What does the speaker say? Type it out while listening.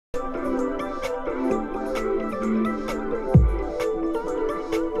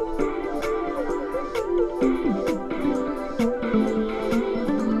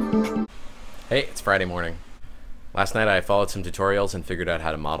Hey, it's Friday morning. Last night I followed some tutorials and figured out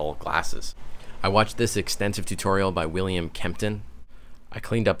how to model glasses. I watched this extensive tutorial by William Kempton. I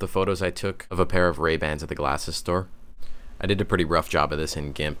cleaned up the photos I took of a pair of Ray-Bans at the glasses store. I did a pretty rough job of this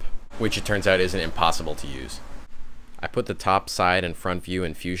in GIMP, which it turns out isn't impossible to use. I put the top, side, and front view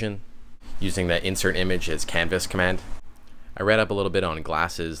in Fusion, using the insert image as canvas command. I read up a little bit on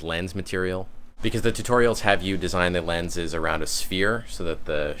glasses lens material, because the tutorials have you design the lenses around a sphere so that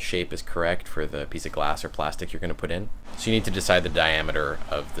the shape is correct for the piece of glass or plastic you're going to put in. So you need to decide the diameter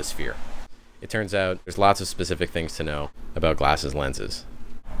of the sphere. It turns out there's lots of specific things to know about glasses lenses.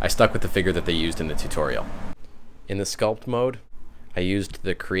 I stuck with the figure that they used in the tutorial. In the sculpt mode, I used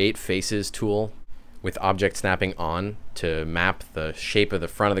the Create Faces tool with object snapping on to map the shape of the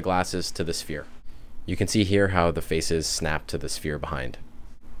front of the glasses to the sphere. You can see here how the faces snap to the sphere behind.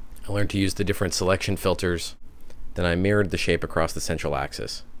 I learned to use the different selection filters. Then I mirrored the shape across the central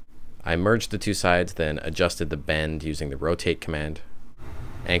axis. I merged the two sides, then adjusted the bend using the rotate command,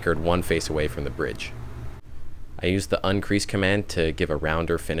 anchored one face away from the bridge. I used the uncrease command to give a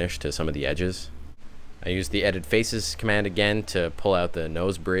rounder finish to some of the edges. I used the edit faces command again to pull out the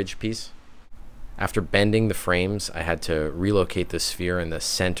nose bridge piece. After bending the frames, I had to relocate the sphere in the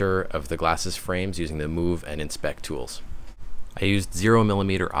center of the glasses frames using the move and inspect tools. I used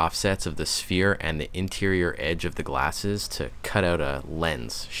 0mm offsets of the sphere and the interior edge of the glasses to cut out a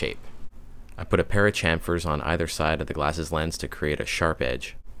lens shape. I put a pair of chamfers on either side of the glasses lens to create a sharp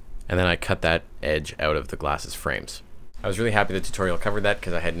edge, and then I cut that edge out of the glasses frames. I was really happy the tutorial covered that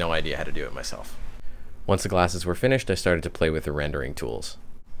because I had no idea how to do it myself. Once the glasses were finished, I started to play with the rendering tools.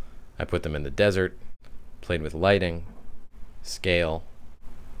 I put them in the desert, played with lighting, scale,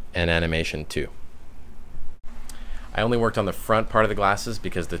 and animation too. I only worked on the front part of the glasses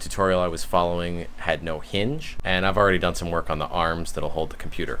because the tutorial I was following had no hinge, and I've already done some work on the arms that'll hold the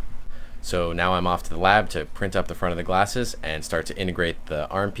computer. So now I'm off to the lab to print up the front of the glasses and start to integrate the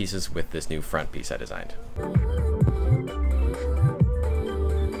arm pieces with this new front piece I designed.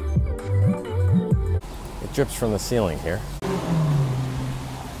 It drips from the ceiling here.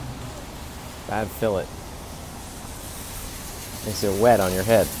 Bad fillet. Makes it wet on your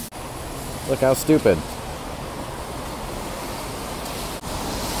head. Look how stupid.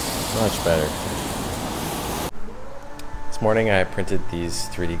 Much better. This morning I printed these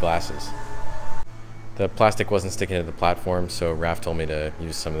 3D glasses. The plastic wasn't sticking to the platform, so Raph told me to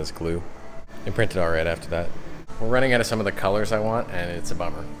use some of this glue. It printed alright after that. We're running out of some of the colors I want, and it's a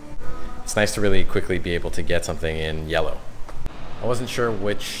bummer. It's nice to really quickly be able to get something in yellow. I wasn't sure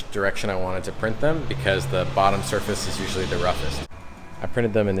which direction I wanted to print them because the bottom surface is usually the roughest. I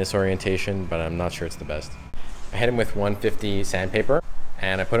printed them in this orientation, but I'm not sure it's the best. I hit them with 150 sandpaper,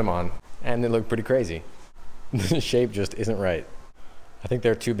 and I put them on, and they look pretty crazy. The shape just isn't right. I think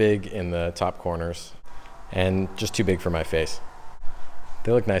they're too big in the top corners, and just too big for my face.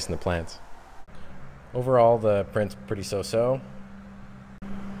 They look nice in the plants. Overall, the print's pretty so-so.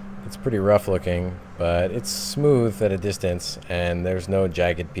 It's pretty rough looking, but it's smooth at a distance, and there's no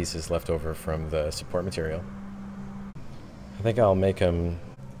jagged pieces left over from the support material. I think I'll make them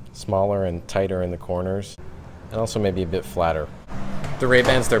smaller and tighter in the corners, and also maybe a bit flatter. The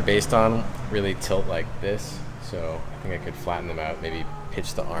Ray-Bans they're based on really tilt like this, so I think I could flatten them out, maybe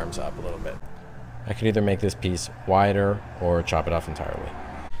pitch the arms up a little bit. I could either make this piece wider or chop it off entirely.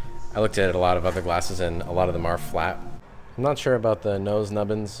 I looked at a lot of other glasses and a lot of them are flat. I'm not sure about the nose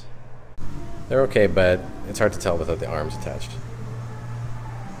nubbins. They're okay, but it's hard to tell without the arms attached.